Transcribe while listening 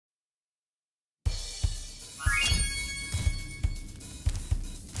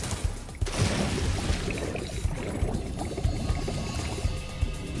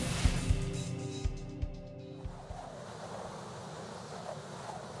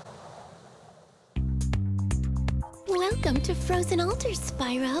Welcome to Frozen Altars,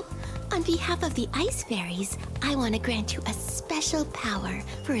 Spyro. On behalf of the Ice Fairies, I want to grant you a special power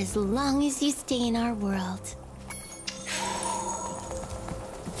for as long as you stay in our world.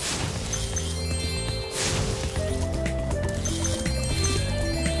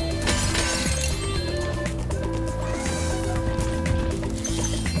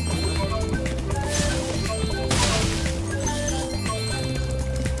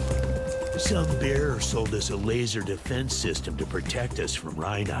 Some bearer sold us a laser defense system to protect us from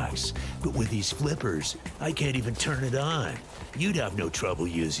Rhinox, but with these flippers, I can't even turn it on. You'd have no trouble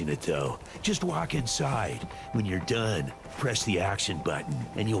using it though. Just walk inside. When you're done, press the action button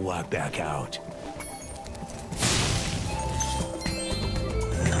and you'll walk back out.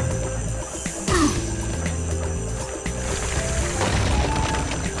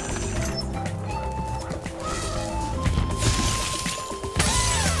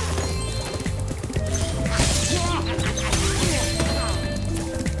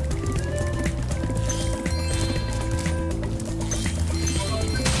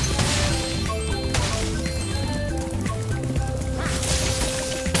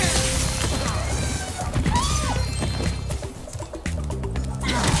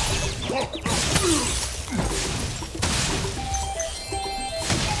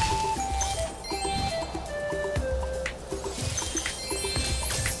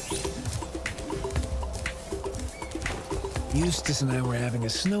 Eustace and I were having a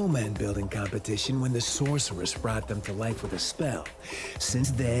snowman building competition when the sorceress brought them to life with a spell.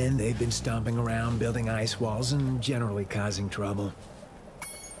 Since then, they've been stomping around, building ice walls, and generally causing trouble.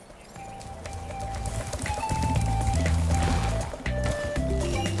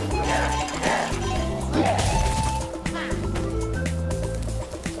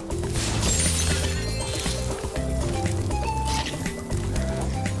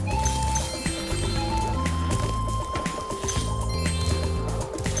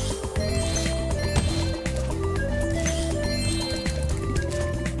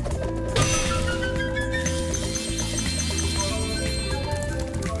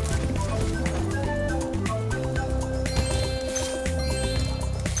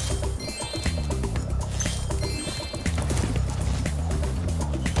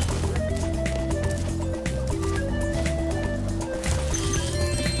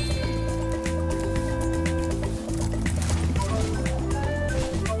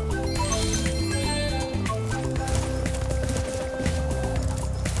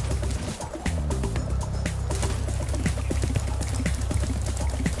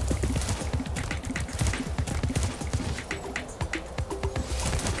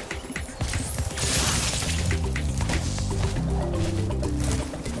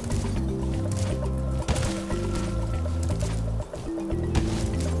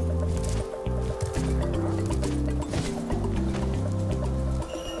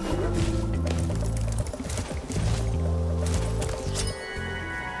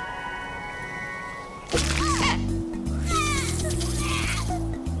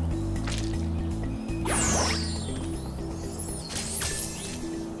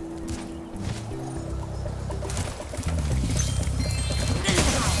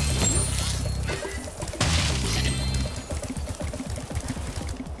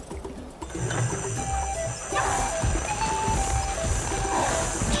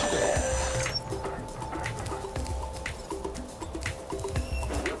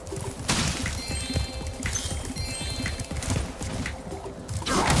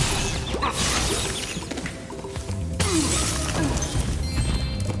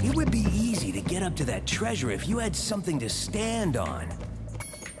 Get up to that treasure if you had something to stand on.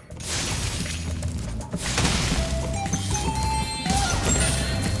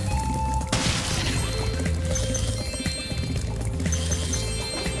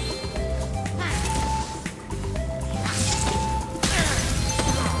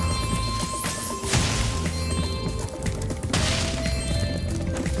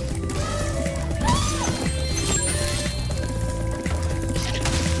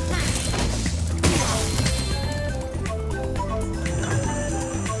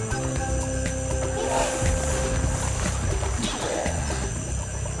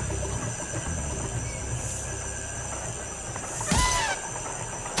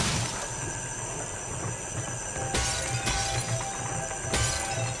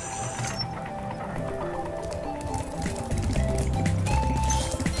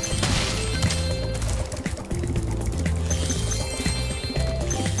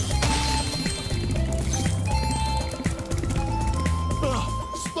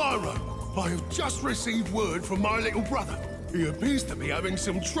 I have just received word from my little brother. He appears to be having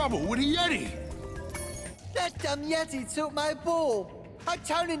some trouble with the Yeti. That dumb Yeti took my ball. I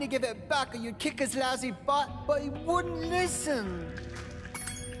told him to give it back or you'd kick his lousy butt, but he wouldn't listen.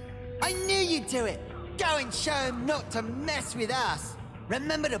 I knew you'd do it. Go and show him not to mess with us.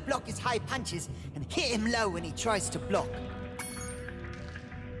 Remember to block his high punches and hit him low when he tries to block.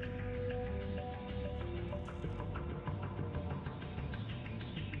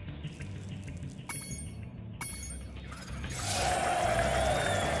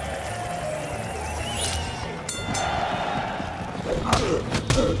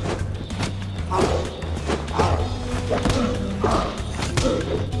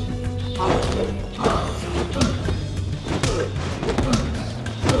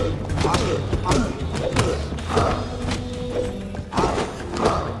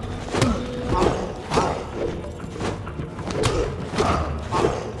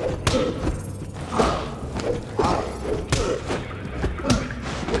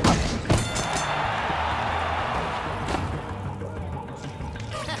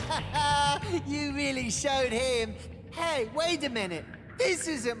 You really showed him. Hey, wait a minute. This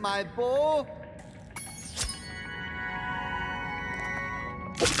isn't my ball.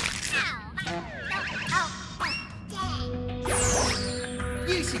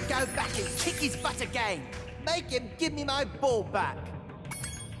 You should go back and kick his butt again. Make him give me my ball back.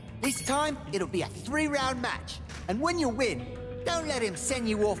 This time, it'll be a 3-round match. And when you win, don't let him send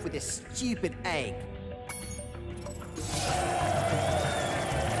you off with a stupid egg.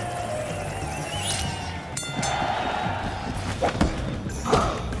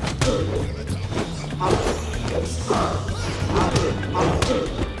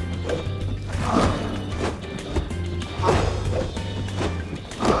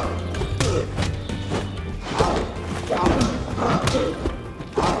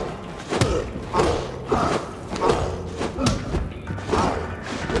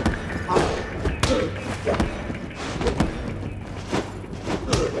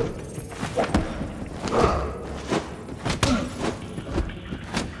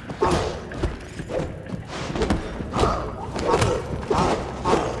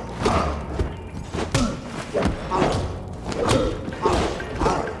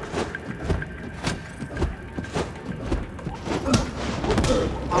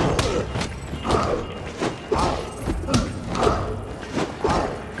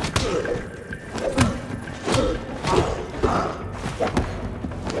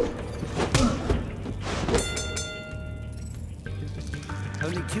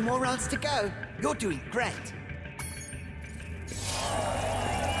 Only 2 more rounds to go. You're doing great.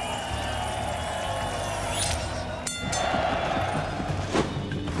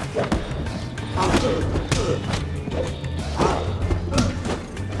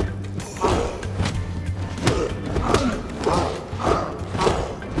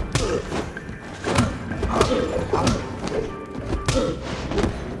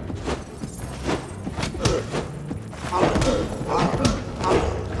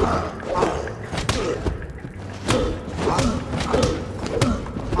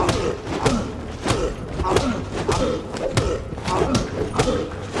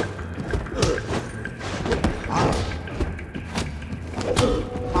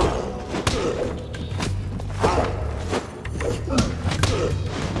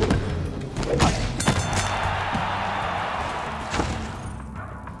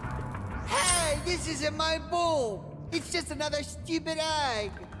 This isn't my ball. It's just another stupid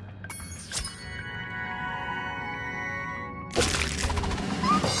egg.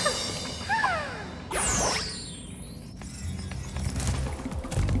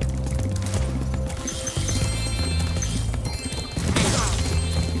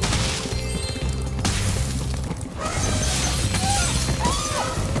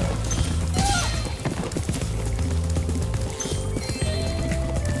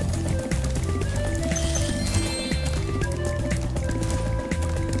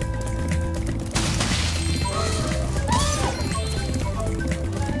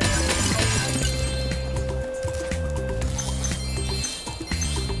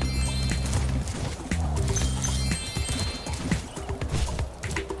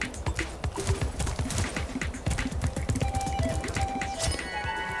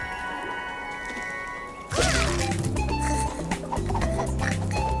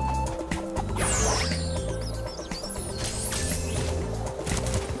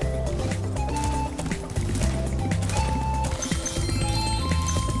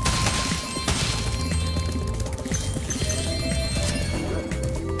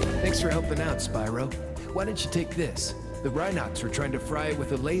 Thanks for helping out, Spyro. Why don't you take this? The Rhinox were trying to fry it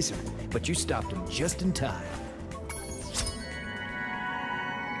with a laser, but you stopped them just in time.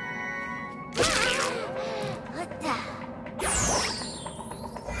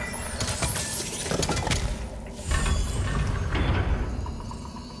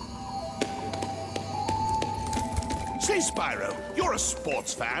 Spyro, you're a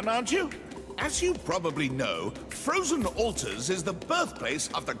sports fan, aren't you? As you probably know, Frozen Altars is the birthplace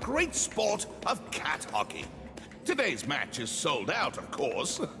of the great sport of cat hockey. Today's match is sold out, of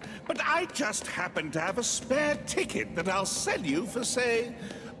course, but I just happen to have a spare ticket that I'll sell you for, say,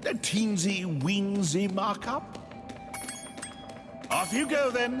 a teensy-weensy markup. Off you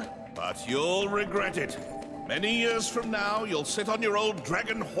go, then, but you'll regret it. Many years from now, you'll sit on your old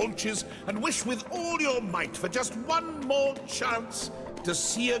dragon haunches and wish with all your might for just one more chance to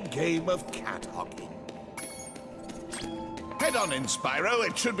see a game of cat hockey. Head on in, Spyro.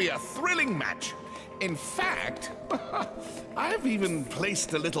 It should be a thrilling match. In fact, I've even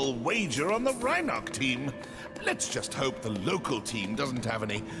placed a little wager on the Rhinoc team. Let's just hope the local team doesn't have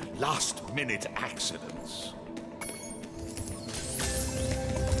any last-minute accidents.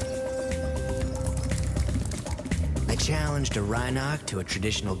 I challenged a Rhinoc to a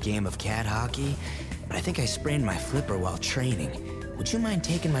traditional game of cat hockey, but I think I sprained my flipper while training. Would you mind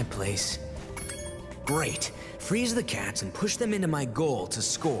taking my place? Great. Freeze the cats and push them into my goal to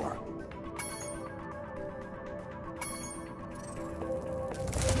score.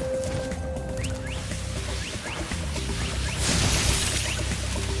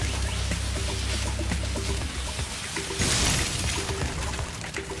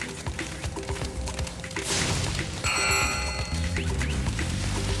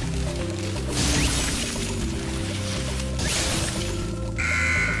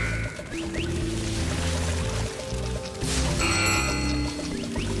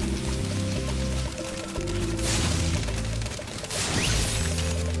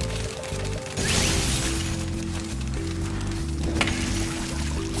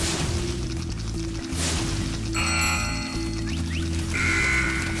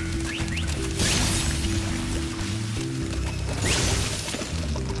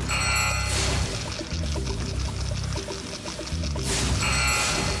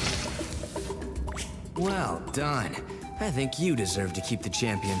 Well done. I think you deserve to keep the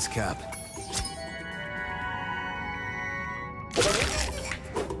Champions Cup.